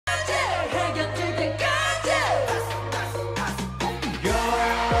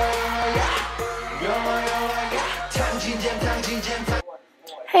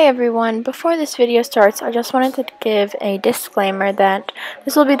Hey everyone, before this video starts, I just wanted to give a disclaimer that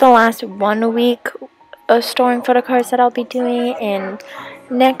this will be the last 1 week of storing photo cards that I'll be doing, and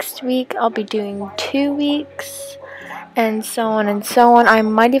next week I'll be doing 2 weeks, and so on and so on. I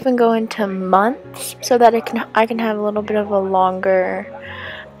might even go into months so that I can have a little bit of a longer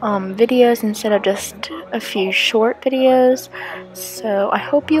videos instead of just a few short videos. So I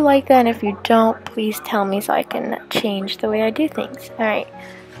hope you like that, and if you don't, please tell me so I can change the way I do things. Alright,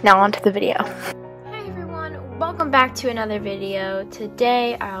 now on to the video. Hi everyone, welcome back to another video.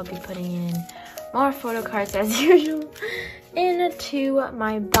 Today I'll be putting in more photo cards as usual into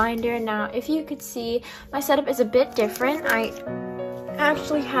my binder. Now if you could see, my setup is a bit different. I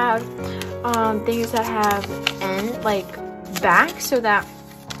actually have things that have end like back so that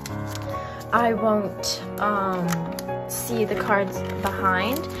I won't see the cards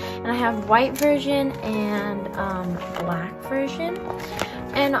behind, and I have white version and black version,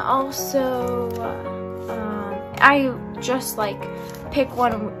 and also I just like pick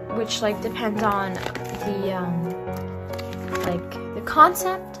one which like depends on the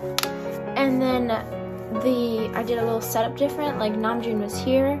concept, and then I did a little setup different. Like Namjoon was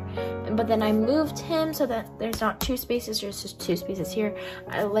here, but then I moved him so that there's not 2 spaces, there's just 2 spaces here.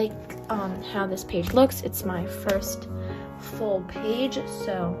 I like how this page looks. It's my first full page,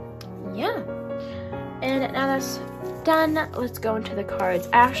 so yeah. And now that's done, let's go into the cards.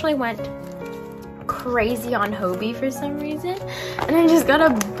 I actually went crazy on Hobie for some reason, and I just got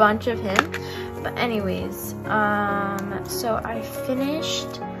a bunch of him. But anyways, so I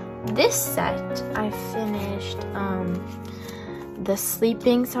finished this set. I finished the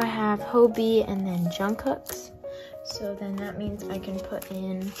sleeping, so I have Hobie and then Jungkook's. So then that means I can put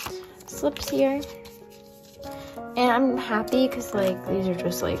in slips here, and I'm happy because like these are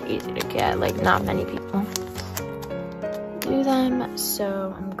just like easy to get. Like not many people do them,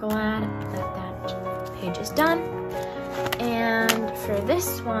 so I'm glad that that page is done. And for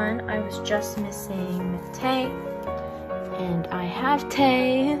this one, I was just missing Tay, and I have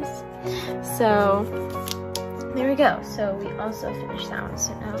Tay's, so there we go. So we also finished that one,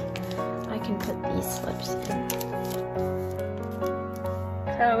 so now I can put these slips in.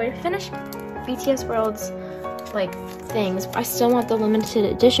 So we finished BTS World's like things. I still want the limited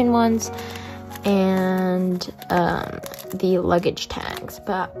edition ones and the luggage tags,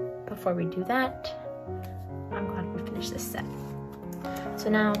 but before we do that, I'm glad we finished this set. So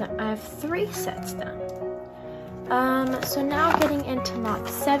now that I have 3 sets done. So now getting into month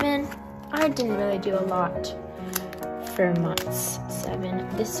 7, I didn't really do a lot for months 7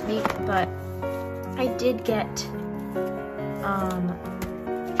 this week, but I did get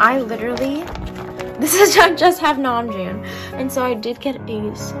I literally, this is just have Namjoon, and so I did get a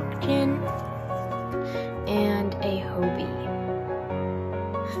Seokjin and a Hobie.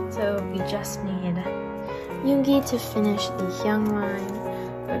 So we just need Yoongi to finish the Young line,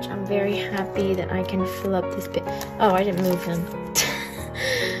 which I'm very happy that I can fill up this bit. Oh, I didn't move him.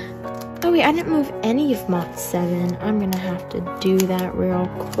 Oh wait, I didn't move any of month 7. I'm gonna have to do that real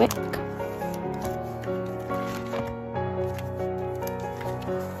quick.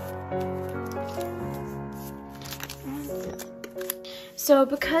 So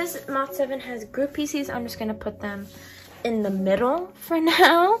because month 7 has group PCs, I'm just gonna put them in the middle for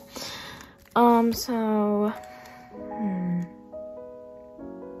now.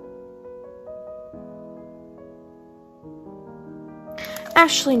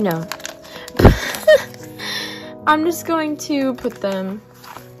 Actually, no. I'm just going to put them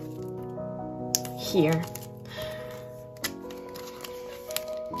here.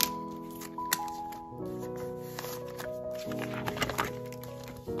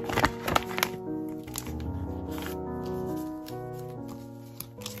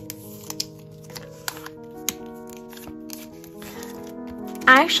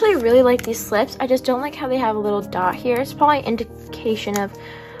 I actually really like these slips. I just don't like how they have a little dot here. It's probably an indication of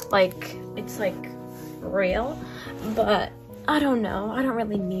like it's like real, but I don't know. I don't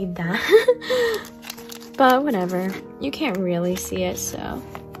really need that. But whatever. You can't really see it, so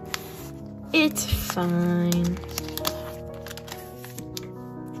it's fine.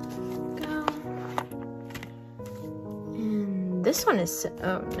 Go. And this one is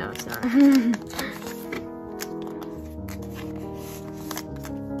oh no, it's not.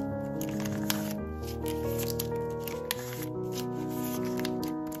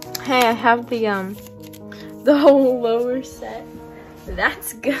 Hey, I have the whole lower set.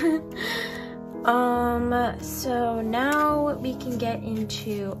 That's good. So now we can get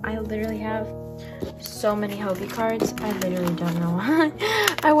into, I literally have so many Hobie cards. I literally don't know why.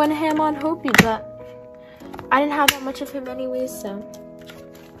 I went ham on Hobie, but I didn't have that much of him anyways, so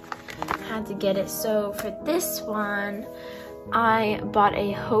had to get it. So for this one, I bought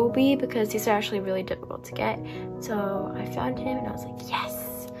a Hobie because these are actually really difficult to get. So I found him and I was like,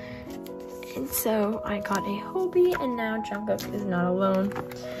 yes! And so I got a Hobie, and now Jungkook is not alone.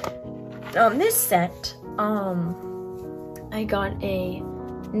 On this set, I got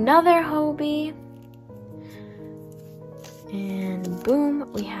another Hobie, and boom,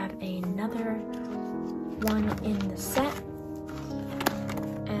 we have another one in the set.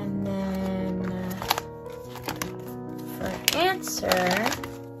 And then for answer,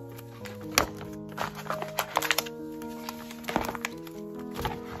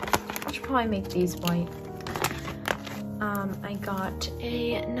 I should probably make these white. I got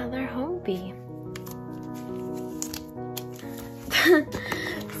another Hobie.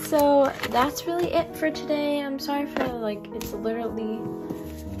 So that's really it for today. I'm sorry for like, it's literally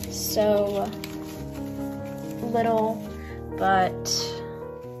so little, but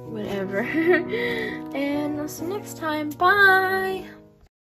whatever. And I'll see you next time. Bye.